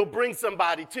soul. He'll bring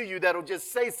somebody to you that'll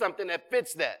just say something that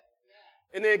fits that.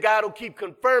 And then God will keep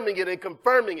confirming it and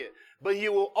confirming it. But he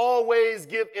will always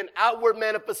give an outward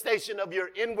manifestation of your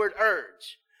inward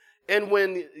urge. And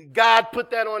when God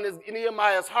put that on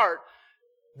Nehemiah's heart,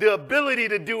 the ability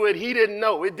to do it, he didn't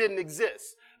know. It didn't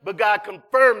exist. But God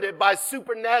confirmed it by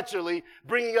supernaturally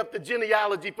bringing up the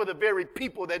genealogy for the very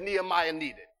people that Nehemiah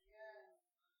needed.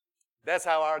 That's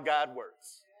how our God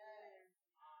works.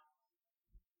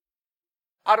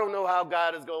 I don't know how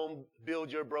God is going to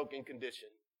build your broken condition.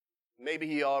 Maybe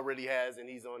he already has and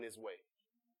he's on his way.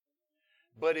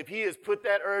 But if he has put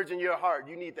that urge in your heart,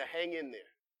 you need to hang in there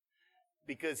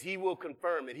because he will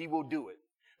confirm it. He will do it.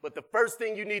 But the first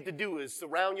thing you need to do is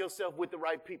surround yourself with the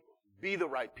right people. Be the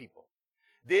right people.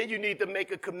 Then you need to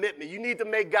make a commitment. You need to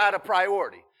make God a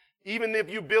priority. Even if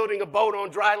you're building a boat on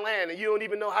dry land and you don't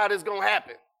even know how this is going to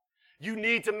happen. You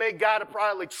need to make God a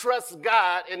priority. Trust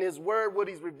God and his word, what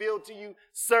he's revealed to you.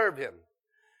 Serve him.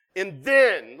 And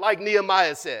then, like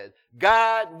Nehemiah said,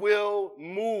 God will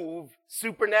move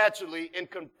supernaturally and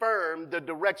confirm the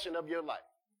direction of your life.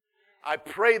 I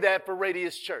pray that for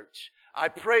Radius Church. I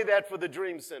pray that for the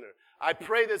Dream Center. I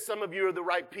pray that some of you are the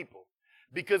right people.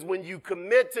 Because when you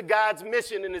commit to God's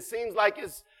mission, and it seems like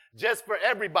it's just for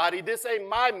everybody, this ain't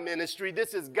my ministry,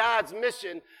 this is God's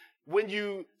mission. When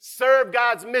you serve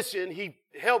God's mission, he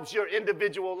helps your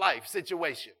individual life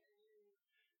situation.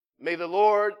 May the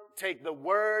Lord take the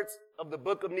words of the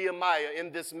book of Nehemiah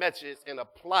in this message and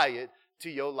apply it to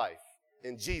your life.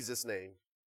 In Jesus' name.